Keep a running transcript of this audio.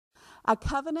A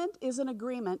covenant is an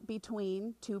agreement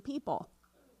between two people.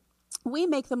 We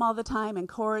make them all the time in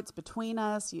courts between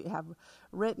us. You have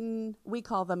written, we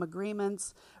call them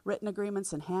agreements, written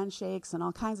agreements and handshakes and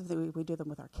all kinds of things. We do them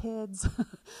with our kids.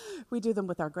 We do them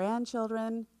with our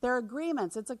grandchildren. They're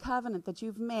agreements. It's a covenant that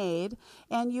you've made,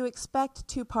 and you expect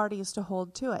two parties to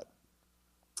hold to it.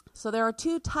 So there are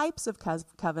two types of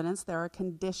covenants. There are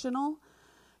conditional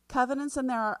covenants and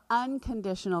there are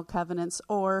unconditional covenants,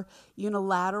 or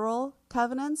unilateral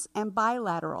covenants and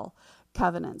bilateral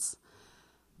covenants.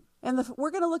 And we're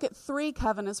going to look at three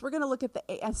covenants. We're going to look at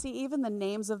I see even the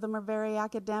names of them are very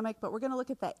academic, but we're going to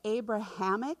look at the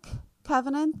Abrahamic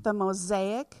covenant, the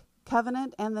Mosaic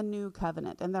covenant, and the New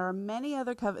Covenant. And there are many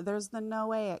other covenants. There's the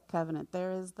Noahic covenant.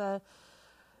 There's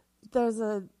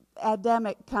a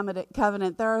Adamic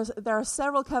covenant. There are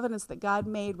several covenants that God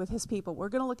made with his people. We're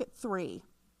going to look at three.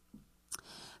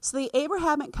 So the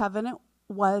Abrahamic covenant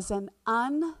was an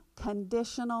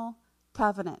unconditional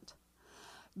covenant.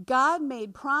 God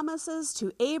made promises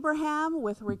to Abraham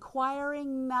with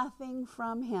requiring nothing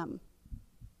from him.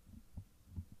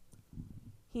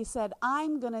 He said,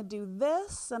 I'm going to do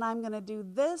this, and I'm going to do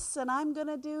this, and I'm going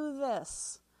to do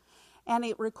this. And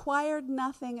it required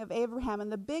nothing of Abraham.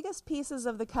 And the biggest pieces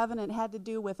of the covenant had to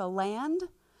do with a land,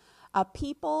 a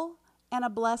people, and a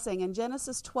blessing. In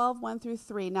Genesis 12, 1 through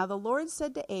 3, now the Lord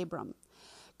said to Abram,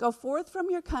 go forth from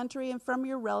your country and from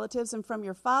your relatives and from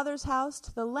your father's house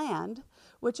to the land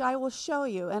which I will show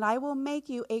you, and I will make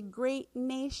you a great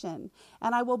nation,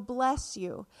 and I will bless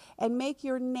you and make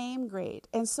your name great,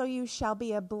 and so you shall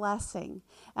be a blessing.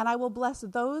 And I will bless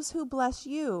those who bless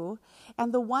you,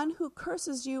 and the one who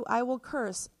curses you I will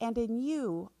curse, and in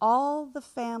you all the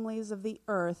families of the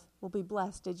earth will be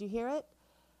blessed. Did you hear it?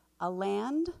 A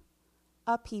land,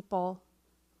 a people,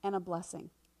 and a blessing.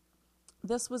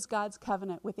 This was God's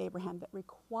covenant with Abraham that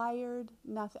required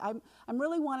nothing. I'm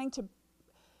really wanting to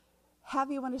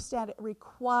have you understand it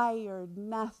required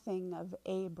nothing of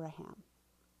Abraham.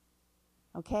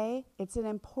 Okay? It's an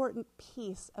important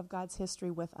piece of God's history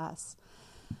with us.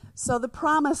 So the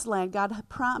promised land, God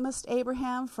promised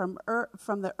Abraham from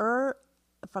the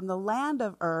land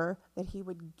of Ur that he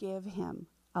would give him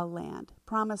a land.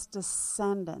 Promised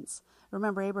descendants.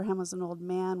 Remember, Abraham was an old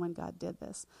man when God did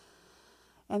this.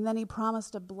 And then he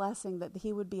promised a blessing, that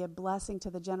he would be a blessing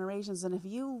to the generations. And if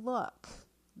you look,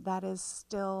 that is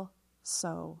still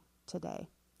so today.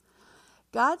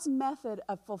 God's method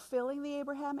of fulfilling the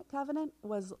Abrahamic covenant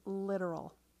was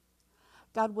literal.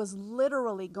 God was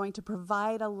literally going to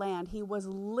provide a land. He was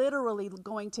literally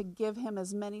going to give him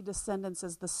as many descendants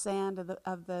as the sand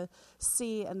of the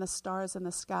sea and the stars in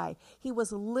the sky. He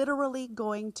was literally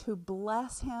going to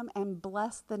bless him and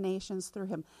bless the nations through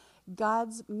him.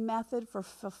 God's method for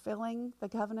fulfilling the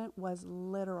covenant was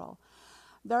literal.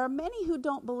 There are many who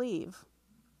don't believe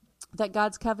that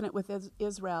God's covenant with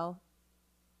Israel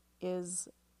is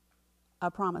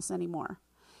a promise anymore.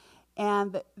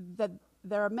 And that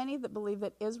there are many that believe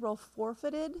that Israel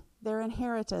forfeited their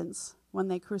inheritance when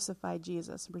they crucified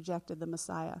Jesus and rejected the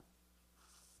Messiah.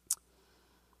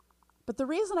 But the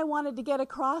reason I wanted to get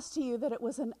across to you that it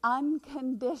was an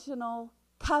unconditional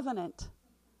covenant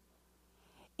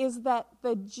is that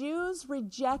the Jews'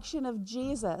 rejection of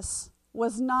Jesus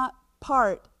was not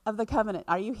part of the covenant.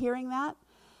 Are you hearing that?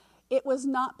 It was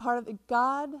not part of it.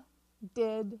 God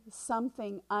did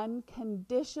something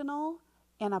unconditional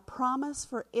and a promise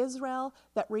for Israel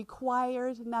that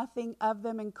required nothing of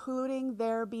them, including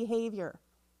their behavior.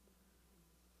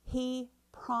 He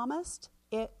promised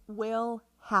it will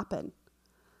happen.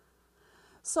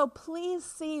 So please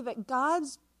see that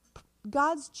God's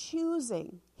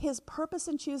choosing, his purpose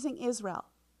in choosing Israel.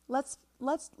 Let's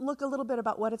look a little bit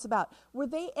about what it's about. Were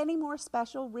they any more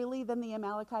special, really, than the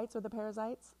Amalekites or the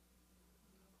Perizzites?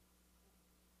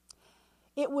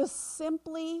 It was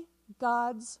simply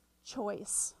God's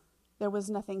choice. There was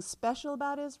nothing special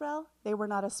about Israel. They were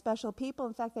not a special people.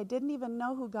 In fact, they didn't even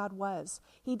know who God was.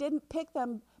 He didn't pick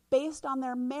them based on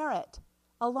their merit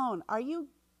alone. Are you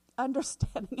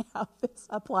understanding how this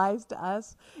applies to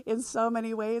us in so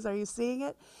many ways? Are you seeing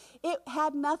it? It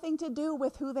had nothing to do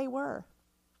with who they were.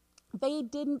 They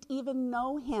didn't even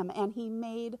know him, and he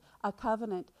made a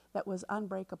covenant that was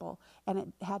unbreakable, and it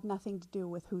had nothing to do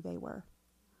with who they were.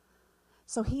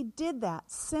 So he did that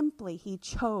simply. He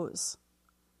chose.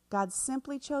 God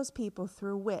simply chose people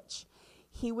through which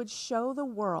he would show the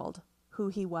world who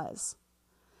he was.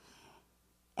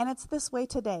 And it's this way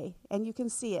today, and you can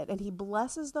see it. And he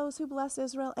blesses those who bless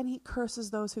Israel, and he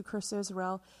curses those who curse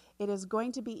Israel. It is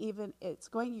going to be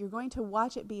you're going to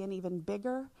watch it be an even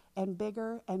bigger and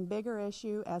bigger and bigger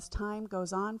issue as time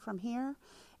goes on from here.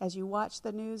 as you watch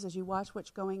the news, as you watch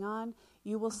what's going on,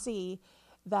 you will see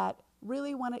that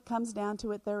really when it comes down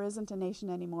to it, there isn't a nation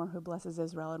anymore who blesses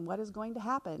Israel. And what is going to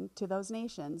happen to those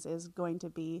nations is going to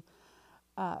be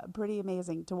pretty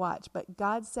amazing to watch. But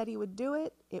God said he would do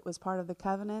it. It was part of the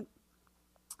covenant,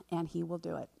 and he will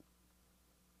do it.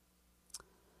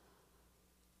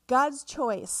 God's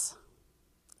choice.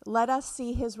 Let us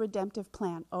see his redemptive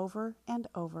plan over and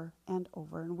over and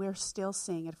over. And we're still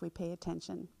seeing it if we pay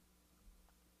attention.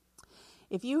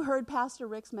 If you heard Pastor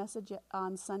Rick's message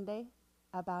on Sunday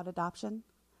about adoption,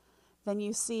 then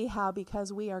you see how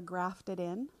because we are grafted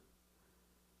in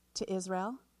to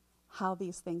Israel, how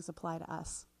these things apply to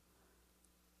us.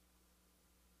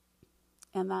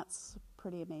 And that's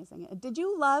pretty amazing. Did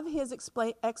you love his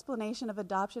explanation of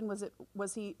adoption?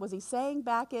 Was he saying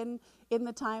back in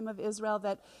the time of Israel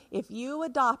that if you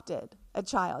adopted a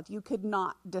child, you could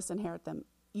not disinherit them?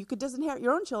 You could disinherit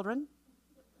your own children,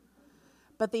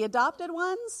 but the adopted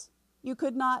ones, you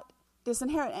could not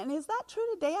disinherit. And is that true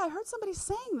today? I heard somebody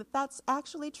saying that that's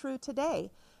actually true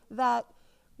today, that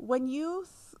when you,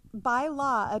 by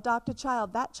law, adopt a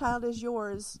child, that child is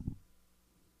yours.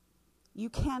 You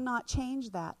cannot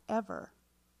change that ever.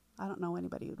 I don't know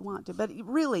anybody who'd want to, but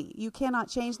really, you cannot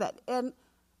change that. And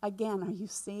again, are you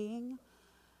seeing?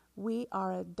 We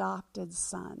are adopted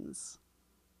sons.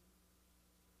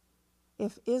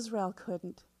 If Israel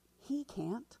couldn't, he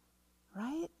can't,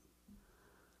 right?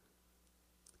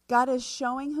 God is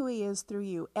showing who he is through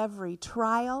you. Every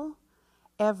trial,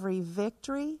 every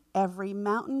victory, every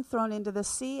mountain thrown into the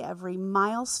sea, every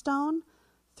milestone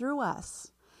through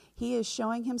us. He is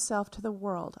showing himself to the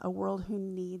world, a world who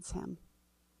needs him.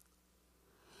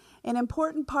 An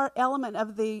important element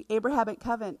of the Abrahamic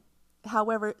covenant,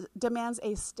 however, demands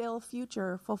a still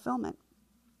future fulfillment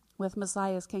with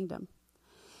Messiah's kingdom.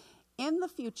 In the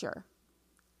future,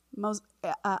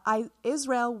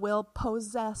 Israel will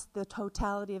possess the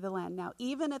totality of the land. Now,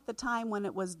 even at the time when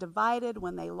it was divided,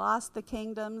 when they lost the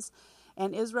kingdoms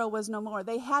and Israel was no more,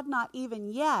 they had not even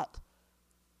yet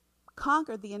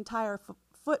conquered the entire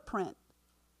footprint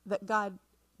that God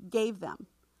gave them.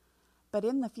 But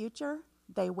in the future,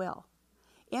 they will.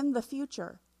 In the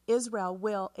future, Israel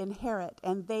will inherit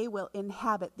and they will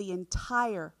inhabit the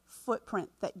entire footprint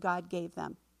that God gave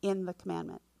them in the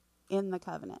commandment, in the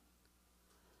covenant.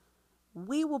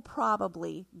 We will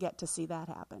probably get to see that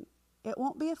happen. It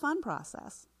won't be a fun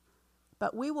process,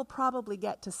 but we will probably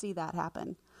get to see that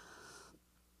happen.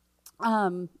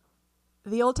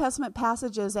 The Old Testament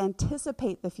passages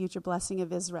anticipate the future blessing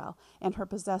of Israel and her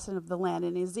possession of the land.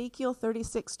 In Ezekiel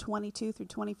 36:22 through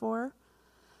 24,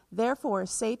 therefore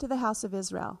say to the house of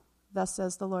Israel, thus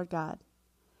says the Lord God,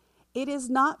 it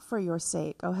is not for your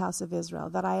sake, O house of Israel,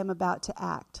 that I am about to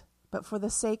act, but for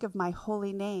the sake of my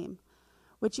holy name,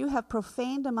 which you have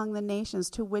profaned among the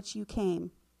nations to which you came.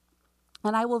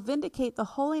 And I will vindicate the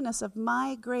holiness of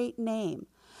my great name,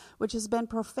 which has been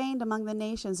profaned among the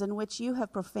nations, and which you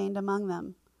have profaned among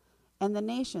them. And the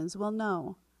nations will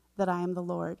know that I am the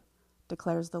Lord,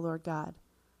 declares the Lord God,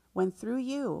 when through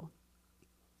you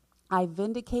I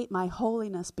vindicate my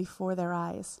holiness before their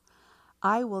eyes.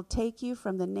 I will take you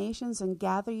from the nations and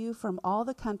gather you from all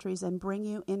the countries and bring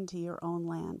you into your own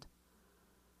land.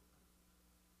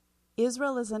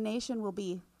 Israel as a nation will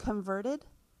be converted,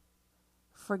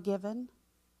 forgiven,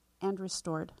 and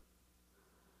restored.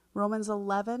 Romans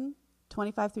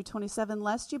 11:25 through 27,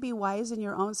 lest you be wise in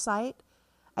your own sight,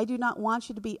 I do not want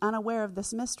you to be unaware of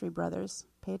this mystery, brothers.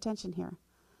 Pay attention here.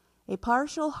 A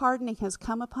partial hardening has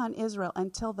come upon Israel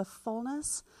until the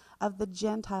fullness of the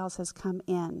Gentiles has come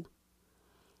in.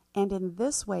 And in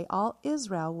this way all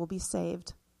Israel will be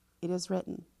saved. It is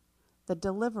written, the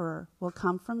deliverer will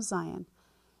come from Zion,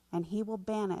 and he will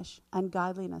banish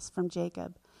ungodliness from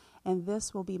Jacob. And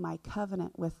this will be my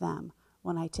covenant with them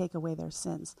when I take away their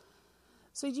sins.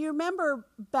 So do you remember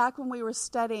back when we were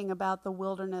studying about the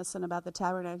wilderness and about the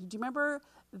tabernacle, do you remember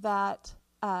that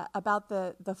about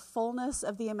the fullness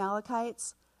of the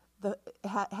Amalekites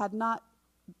had not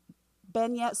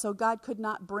been yet, so God could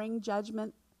not bring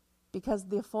judgment because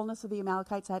the fullness of the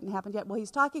Amalekites hadn't happened yet? Well,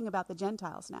 he's talking about the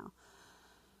Gentiles now.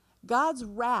 God's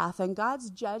wrath and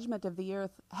God's judgment of the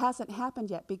earth hasn't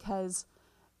happened yet because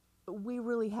we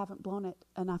really haven't blown it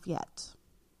enough yet.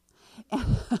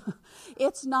 And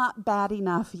it's not bad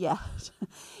enough yet.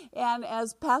 And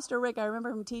as Pastor Rick, I remember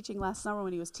him teaching last summer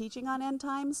when he was teaching on end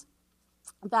times,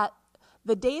 that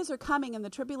the days are coming and the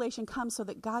tribulation comes so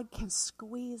that God can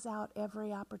squeeze out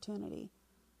every opportunity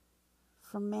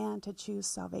for man to choose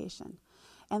salvation.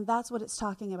 And that's what it's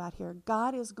talking about here.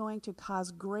 God is going to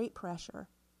cause great pressure,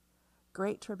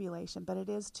 great tribulation, but it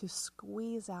is to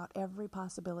squeeze out every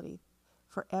possibility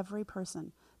for every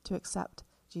person to accept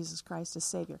Jesus Christ as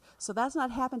Savior. So that's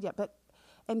not happened yet. But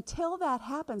until that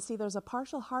happens, see, there's a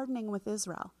partial hardening with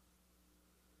Israel.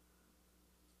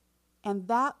 And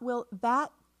that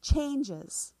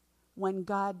changes when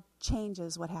God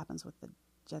changes what happens with the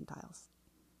Gentiles.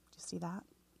 Do you see that?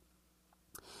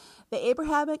 The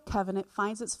Abrahamic covenant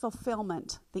finds its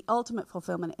fulfillment, the ultimate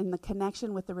fulfillment, in the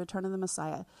connection with the return of the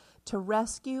Messiah to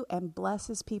rescue and bless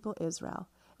his people Israel.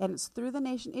 And it's through the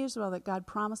nation Israel that God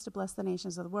promised to bless the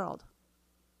nations of the world.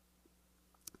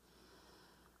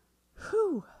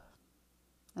 Whew.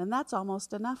 And that's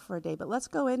almost enough for a day. But let's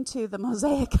go into the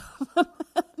Mosaic covenant,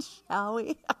 shall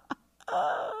we?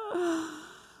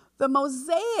 The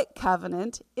Mosaic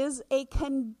covenant is a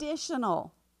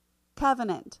conditional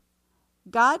covenant.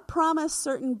 God promised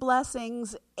certain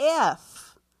blessings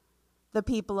if the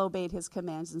people obeyed his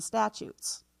commands and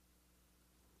statutes.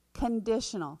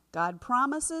 Conditional. God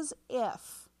promises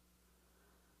if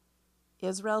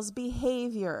Israel's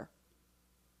behavior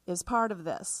is part of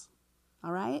this.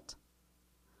 All right?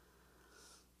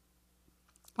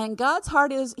 And God's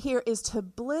heart here is to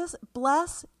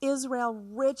bless Israel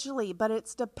richly, but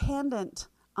it's dependent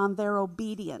on their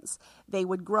obedience. They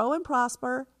would grow and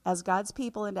prosper as God's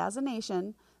people and as a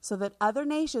nation so that other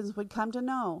nations would come to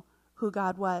know who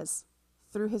God was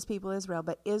through his people Israel.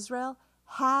 But Israel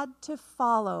had to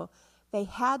follow. They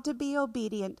had to be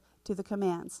obedient to the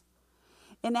commands.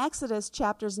 In Exodus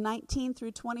chapters 19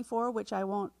 through 24, which I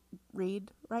won't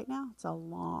read right now, it's a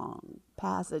long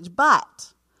passage,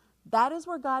 but that is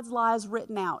where God's law is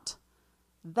written out.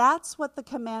 That's what the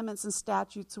commandments and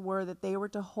statutes were that they were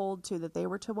to hold to, that they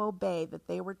were to obey, that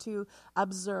they were to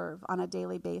observe on a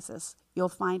daily basis. You'll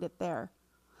find it there.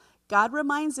 God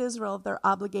reminds Israel of their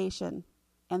obligation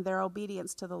and their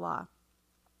obedience to the law.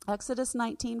 Exodus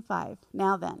 19:5.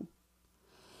 Now then,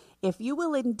 if you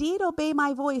will indeed obey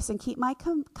my voice and keep my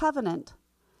covenant,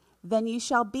 then you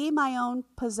shall be my own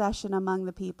possession among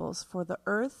the peoples, for the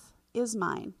earth is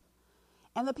mine.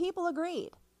 And the people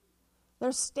agreed.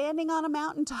 They're standing on a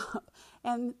mountaintop,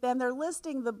 and then they're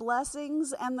listing the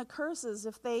blessings and the curses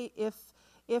if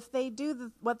they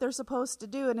do what they're supposed to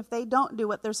do, and if they don't do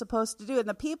what they're supposed to do. And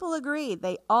the people agreed.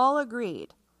 They all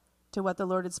agreed to what the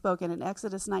Lord had spoken. In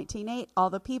Exodus 19:8, all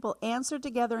the people answered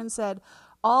together and said,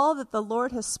 all that the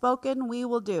Lord has spoken, we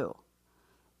will do.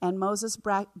 And Moses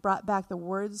brought back the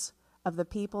words of the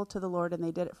people to the Lord, and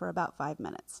they did it for about 5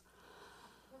 minutes.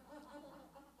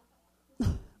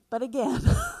 But again,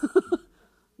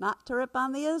 not to rip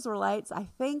on the Israelites, I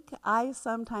think I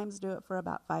sometimes do it for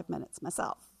about 5 minutes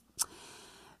myself.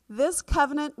 This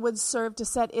covenant would serve to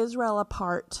set Israel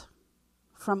apart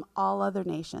from all other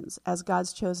nations as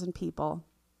God's chosen people.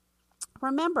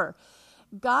 Remember,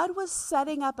 God was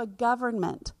setting up a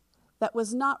government that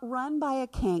was not run by a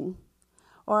king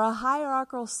or a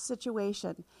hierarchical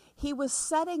situation. He was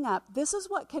setting up, this is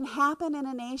what can happen in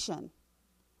a nation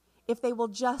if they will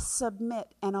just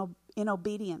submit and in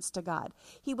obedience to God.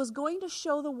 He was going to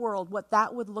show the world what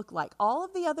that would look like. All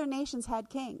of the other nations had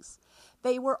kings.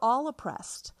 They were all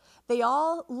oppressed. They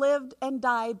all lived and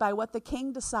died by what the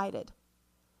king decided.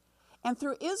 And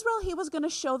through Israel, he was going to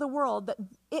show the world that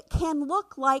it can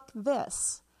look like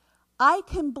this. I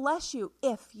can bless you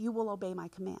if you will obey my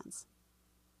commands.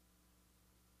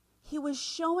 He was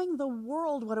showing the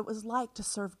world what it was like to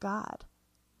serve God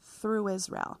through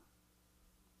Israel.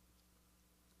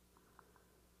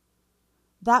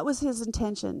 That was his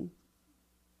intention.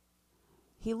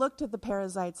 He looked at the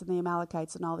Perizzites and the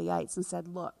Amalekites and all the ites and said,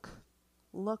 look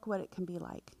what it can be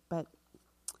like. But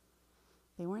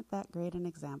they weren't that great an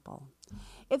example.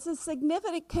 It's a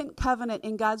significant covenant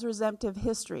in God's redemptive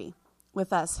history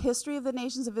with us. History of the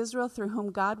nations of Israel through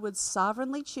whom God would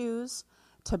sovereignly choose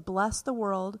to bless the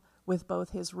world with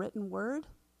both his written word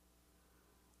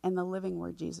and the living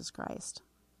word, Jesus Christ.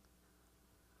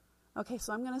 Okay,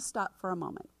 so I'm going to stop for a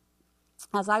moment.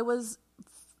 As I was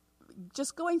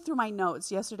just going through my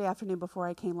notes yesterday afternoon before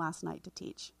I came last night to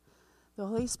teach, the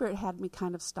Holy Spirit had me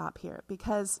kind of stop here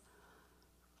because,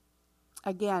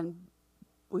 again,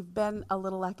 we've been a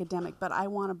little academic, but I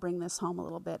want to bring this home a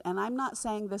little bit. And I'm not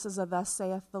saying this is a thus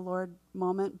saith the Lord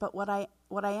moment, but what I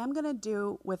am going to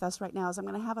do with us right now is I'm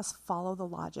going to have us follow the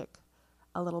logic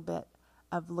a little bit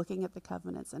of looking at the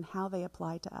covenants and how they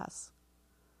apply to us.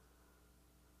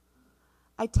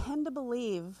 I tend to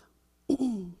believe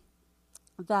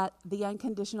that the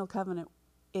unconditional covenant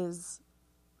is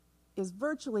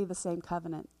virtually the same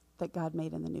covenant that God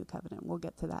made in the new covenant. We'll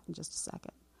get to that in just a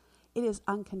second. It is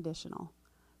unconditional.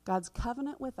 God's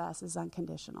covenant with us is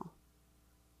unconditional.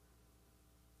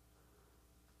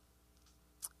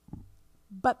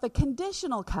 But the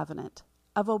conditional covenant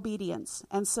of obedience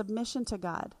and submission to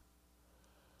God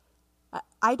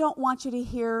I don't want you to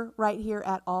hear right here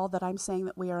at all that I'm saying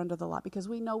that we are under the law, because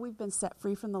we know we've been set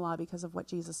free from the law because of what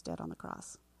Jesus did on the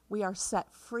cross. We are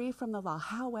set free from the law.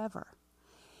 However,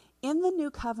 in the new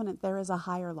covenant, there is a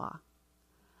higher law.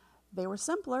 They were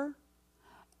simpler.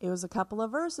 It was a couple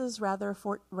of verses rather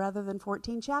than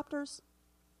 14 chapters.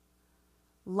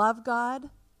 Love God,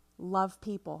 love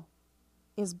people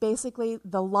is basically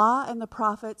the law, and the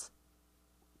prophets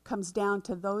comes down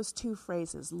to those two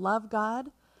phrases. Love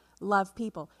God, love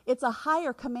people. It's a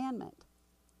higher commandment.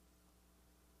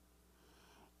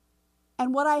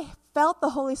 And what I felt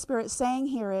the Holy Spirit saying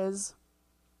here is,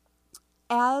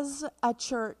 as a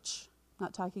church, I'm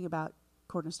not talking about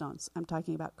Cornerstones, I'm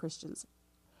talking about Christians.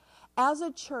 As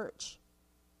a church,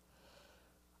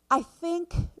 I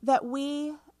think that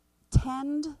we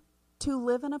tend to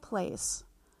live in a place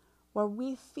where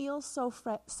we feel so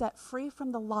set free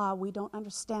from the law, we don't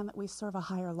understand that we serve a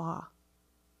higher law,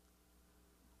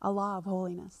 a law of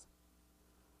holiness.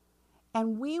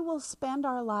 And we will spend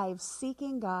our lives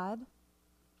seeking God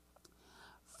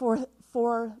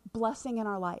for blessing in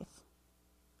our life.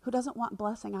 Who doesn't want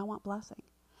blessing? I want blessing.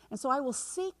 And so I will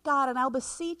seek God, and I'll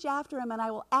beseech after him, and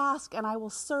I will ask, and I will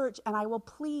search, and I will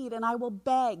plead, and I will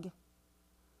beg.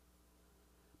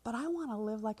 But I want to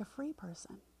live like a free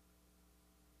person.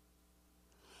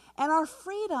 And our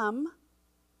freedom,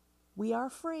 we are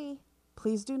free.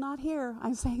 Please do not hear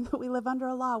I'm saying that we live under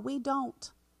a law. We don't.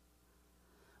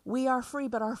 We are free,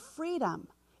 but our freedom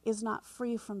is not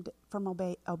free from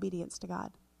obedience to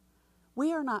God.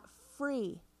 We are not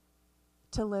free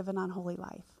to live an unholy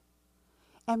life.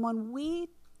 And when we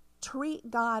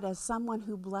treat God as someone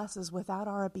who blesses without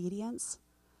our obedience,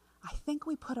 I think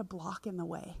we put a block in the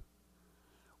way.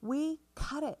 We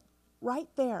cut it right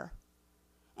there.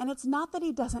 And it's not that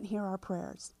he doesn't hear our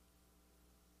prayers.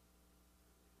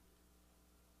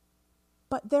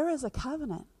 But there is a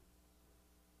covenant.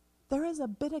 There is a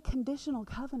bit of conditional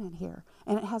covenant here.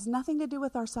 And it has nothing to do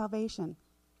with our salvation.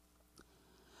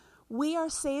 We are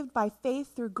saved by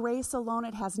faith through grace alone.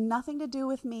 It has nothing to do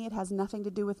with me. It has nothing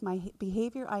to do with my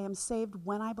behavior. I am saved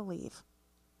when I believe.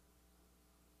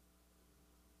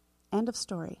 End of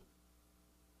story.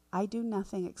 I do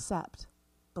nothing except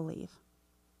believe.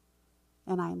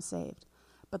 And I am saved.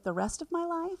 But the rest of my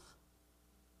life,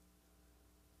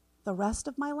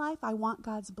 I want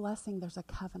God's blessing. There's a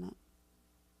covenant.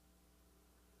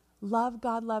 Love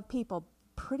God, love people.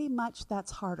 Pretty much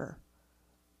that's harder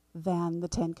than the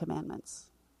 10 Commandments.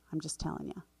 I'm just telling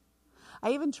you.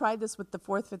 I even tried this with the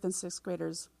 4th, 5th, and 6th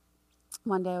graders.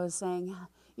 One day I was saying,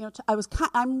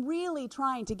 I'm really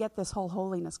trying to get this whole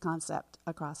holiness concept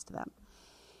across to them.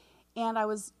 And I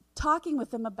was talking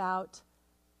with them about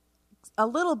a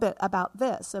little bit about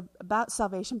this, about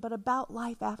salvation, but about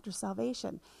life after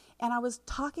salvation. And I was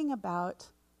talking about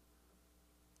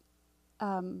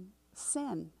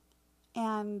sin.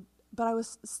 But I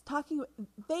was talking,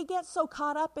 they get so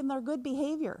caught up in their good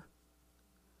behavior.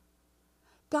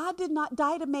 God did not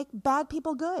die to make bad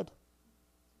people good.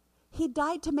 He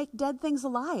died to make dead things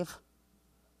alive.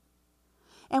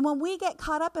 And when we get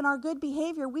caught up in our good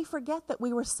behavior, we forget that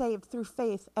we were saved through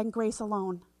faith and grace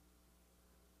alone.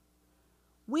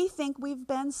 We think we've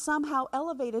been somehow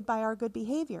elevated by our good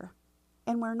behavior,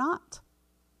 and we're not.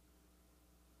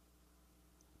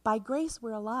 By grace,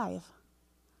 we're alive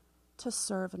to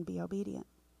serve and be obedient.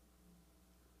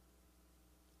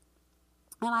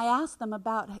 And I asked them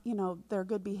about, their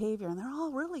good behavior, and they're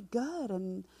all really good.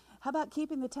 And how about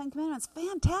keeping the 10 Commandments?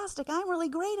 Fantastic. I'm really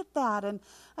great at that. And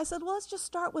I said, well, let's just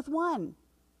start with one,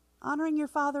 honoring your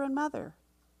father and mother.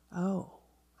 Oh.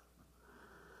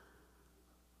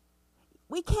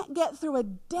 We can't get through a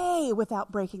day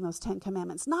without breaking those 10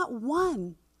 Commandments. Not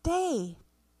one day,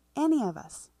 any of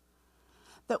us.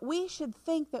 That we should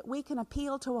think that we can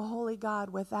appeal to a holy God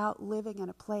without living in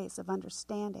a place of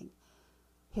understanding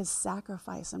his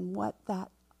sacrifice and what that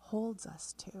holds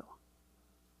us to.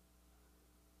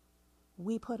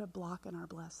 We put a block in our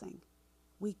blessing.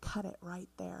 We cut it right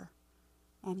there.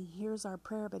 And he hears our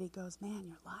prayer, but he goes, man,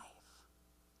 your life.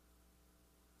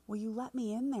 Will you let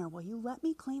me in there? Will you let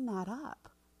me clean that up?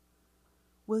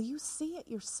 Will you see it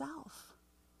yourself?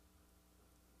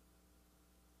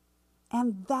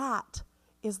 And that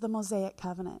is the Mosaic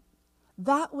covenant.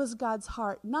 That was God's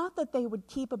heart. Not that they would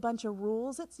keep a bunch of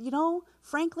rules. It's,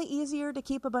 frankly easier to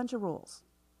keep a bunch of rules.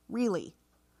 Really.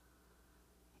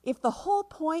 If the whole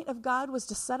point of God was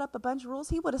to set up a bunch of rules,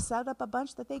 he would have set up a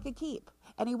bunch that they could keep.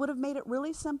 And he would have made it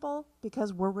really simple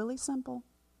because we're really simple.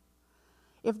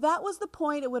 If that was the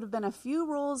point, it would have been a few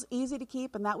rules, easy to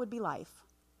keep, and that would be life.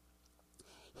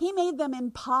 He made them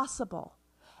impossible.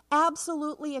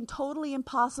 absolutely and totally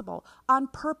impossible on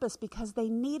purpose because they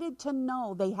needed to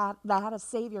know they had a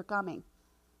Savior coming,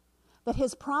 that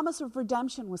his promise of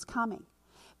redemption was coming.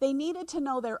 They needed to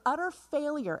know their utter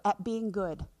failure at being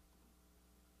good.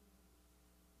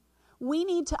 We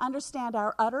need to understand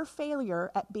our utter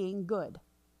failure at being good.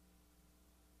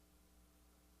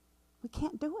 We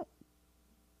can't do it.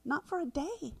 Not for a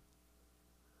day.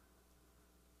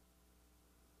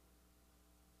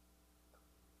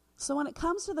 So when it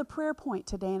comes to the prayer point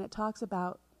today, and it talks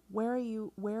about where are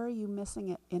you missing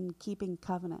it in keeping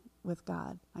covenant with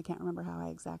God? I can't remember how I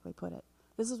exactly put it.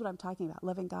 This is what I'm talking about,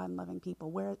 loving God and loving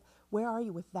people. Where are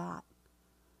you with that?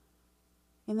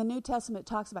 In the New Testament, it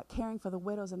talks about caring for the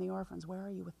widows and the orphans. Where are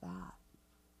you with that?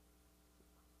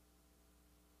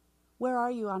 Where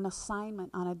are you on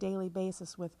assignment on a daily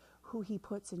basis with who he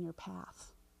puts in your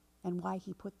path and why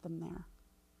he put them there?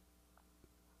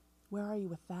 Where are you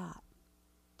with that?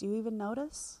 Do you even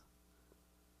notice?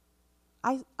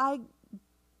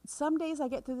 Some days I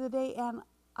get through the day and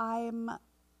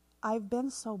I've been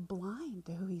so blind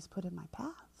to who he's put in my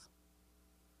path.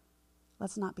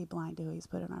 Let's not be blind to who he's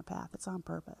put in our path. It's on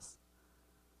purpose.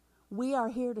 We are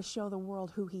here to show the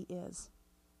world who he is.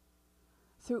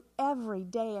 Through every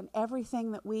day and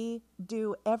everything that we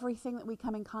do, everything that we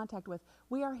come in contact with,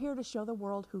 we are here to show the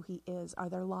world who he is. Are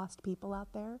there lost people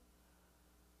out there?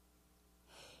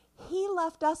 He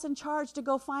left us in charge to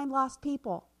go find lost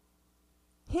people.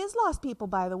 His lost people,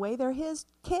 by the way, they're his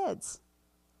kids.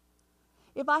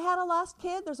 If I had a lost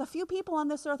kid, there's a few people on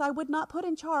this earth I would not put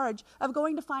in charge of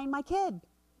going to find my kid.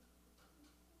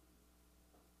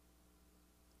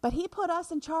 But he put us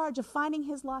in charge of finding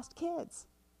his lost kids.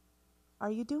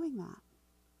 Are you doing that?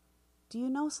 Do you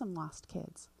know some lost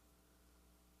kids?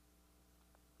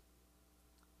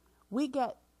 We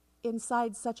get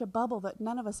inside such a bubble that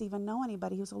none of us even know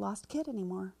anybody who's a lost kid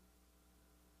anymore.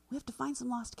 We have to find some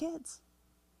lost kids.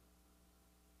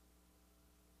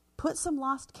 Put some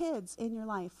lost kids in your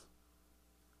life.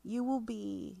 You will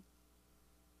be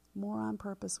more on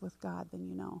purpose with God than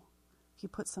you know if you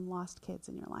put some lost kids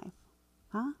in your life.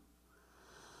 Huh?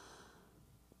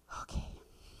 Okay.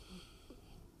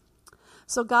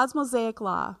 So God's Mosaic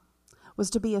law was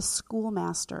to be a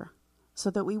schoolmaster so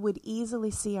that we would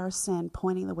easily see our sin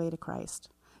pointing the way to Christ.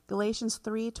 Galatians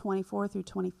 3:24 through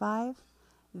 25.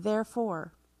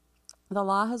 Therefore, the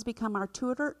law has become our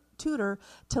tutor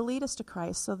to lead us to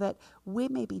Christ so that we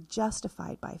may be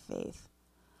justified by faith.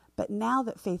 But now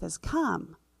that faith has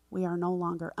come, we are no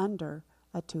longer under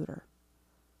a tutor.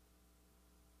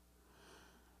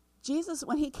 Jesus,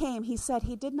 when he came, he said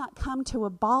he did not come to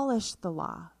abolish the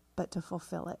law, but to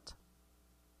fulfill it.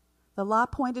 The law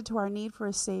pointed to our need for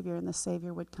a Savior, and the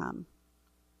Savior would come.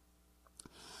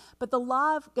 But the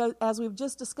law, as we've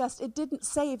just discussed, it didn't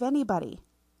save anybody,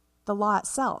 the law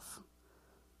itself.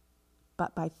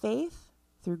 But by faith,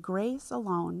 through grace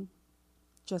alone,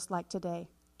 just like today,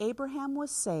 Abraham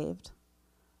was saved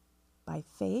by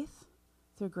faith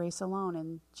through grace alone.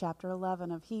 In chapter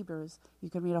 11 of Hebrews,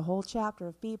 you can read a whole chapter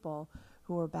of people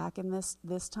who were back in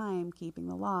this time keeping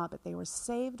the law, but they were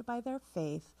saved by their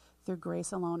faith through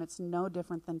grace alone. It's no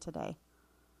different than today.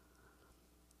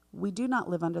 We do not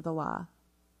live under the law.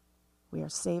 We are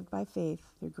saved by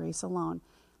faith through grace alone.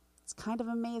 It's kind of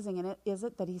amazing, and is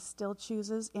it that he still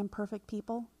chooses imperfect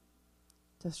people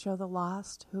to show the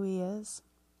lost who he is?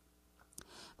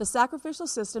 The sacrificial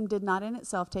system did not in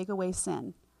itself take away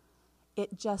sin.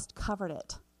 It just covered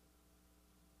it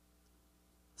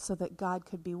so that God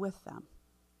could be with them.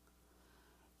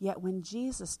 Yet when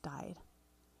Jesus died,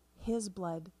 his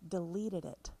blood deleted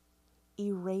it,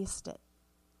 erased it.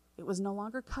 It was no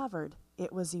longer covered,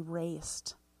 it was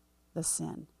erased, the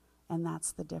sin, and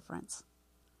that's the difference.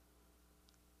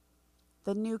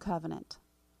 The new covenant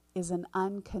is an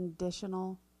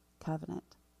unconditional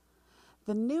covenant.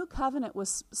 The new covenant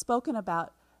was spoken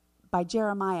about by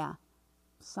Jeremiah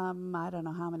some, I don't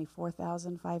know how many,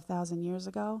 4,000, 5,000 years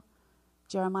ago.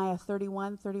 Jeremiah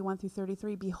 31 through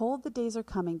 33. Behold, the days are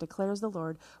coming, declares the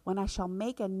Lord, when I shall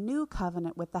make a new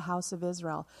covenant with the house of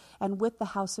Israel and with the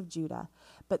house of Judah.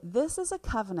 But this is a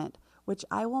covenant which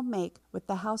I will make with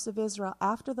the house of Israel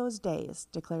after those days,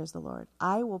 declares the Lord.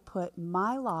 I will put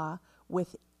my law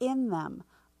within them.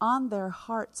 On their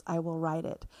hearts I will write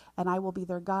it, and I will be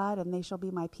their God, and they shall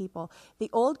be my people. The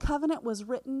old covenant was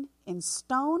written in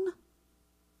stone,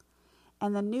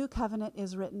 and the new covenant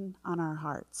is written on our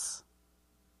hearts,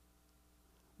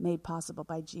 made possible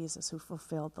by Jesus, who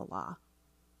fulfilled the law.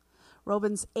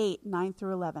 Romans 8:9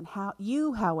 through 11.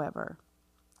 You, however,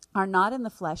 are not in the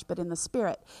flesh, but in the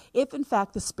Spirit. If, in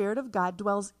fact, the Spirit of God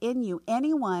dwells in you,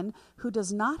 anyone who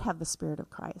does not have the Spirit of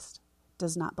Christ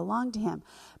does not belong to him.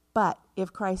 But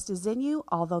if Christ is in you,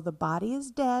 although the body is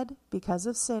dead because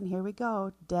of sin, here we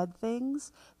go, dead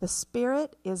things, the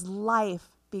spirit is life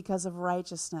because of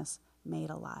righteousness made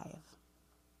alive.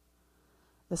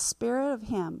 The spirit of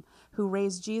him who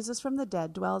raised Jesus from the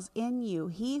dead dwells in you.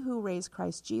 He who raised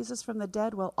Christ Jesus from the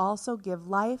dead will also give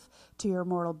life to your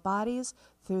mortal bodies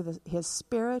through his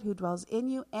spirit who dwells in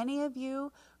you. Any of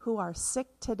you who are sick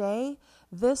today,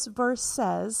 this verse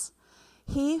says,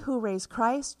 he who raised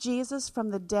Christ Jesus from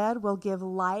the dead will give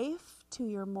life to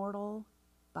your mortal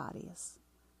bodies,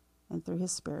 and through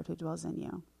his spirit who dwells in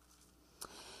you.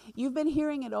 You've been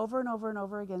hearing it over and over and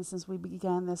over again since we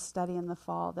began this study in the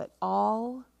fall, that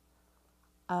all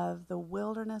of the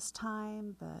wilderness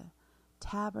time, the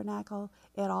tabernacle,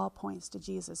 it all points to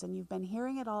Jesus. And you've been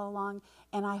hearing it all along,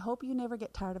 and I hope you never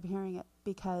get tired of hearing it,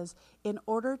 because in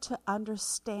order to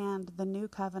understand the new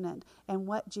covenant and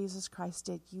what Jesus Christ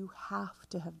did, you have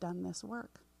to have done this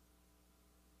work.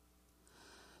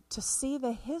 To see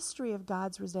the history of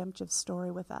God's redemptive story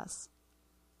with us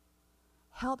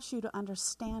helps you to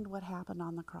understand what happened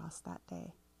on the cross that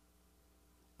day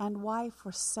and why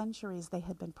for centuries they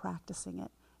had been practicing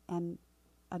it and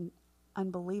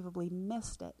unbelievably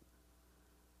missed it.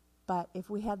 But if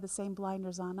we had the same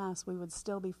blinders on us, we would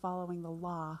still be following the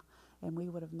law, and we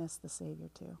would have missed the Savior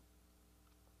too.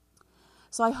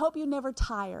 So I hope you never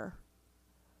tire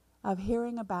of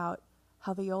hearing about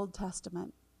how the Old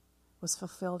Testament was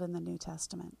fulfilled in the New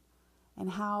Testament,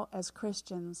 and how as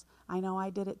Christians, I know I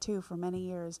did it too for many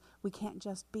years, we can't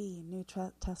just be New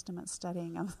Testament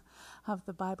studying of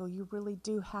the Bible. You really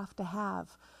do have to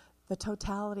have the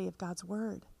totality of God's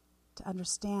Word to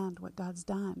understand what God's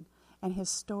done and his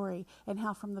story, and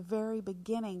how from the very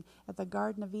beginning at the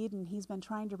Garden of Eden, he's been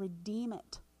trying to redeem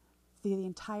it through the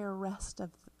entire rest of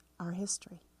our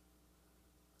history.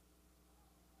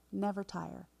 Never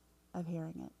tire of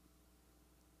hearing it.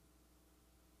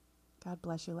 God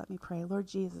bless you. Let me pray. Lord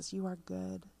Jesus, you are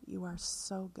good. You are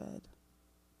so good.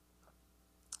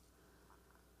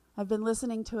 I've been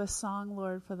listening to a song,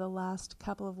 Lord, for the last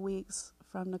couple of weeks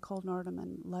from Nicole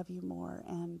Nordeman, Love You More.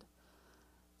 And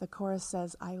the chorus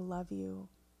says, I love you.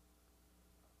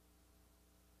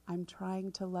 I'm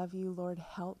trying to love you. Lord,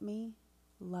 help me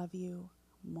love you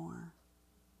more.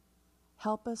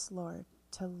 Help us, Lord,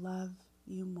 to love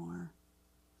you more,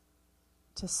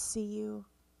 to see you,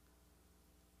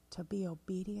 to be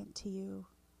obedient to you,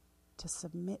 to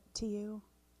submit to you,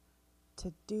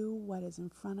 to do what is in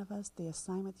front of us, the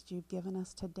assignment that you've given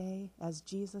us today, as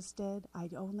Jesus did. I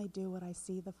only do what I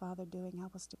see the Father doing.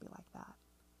 Help us to be like that.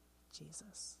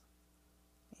 Jesus.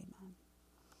 Amen.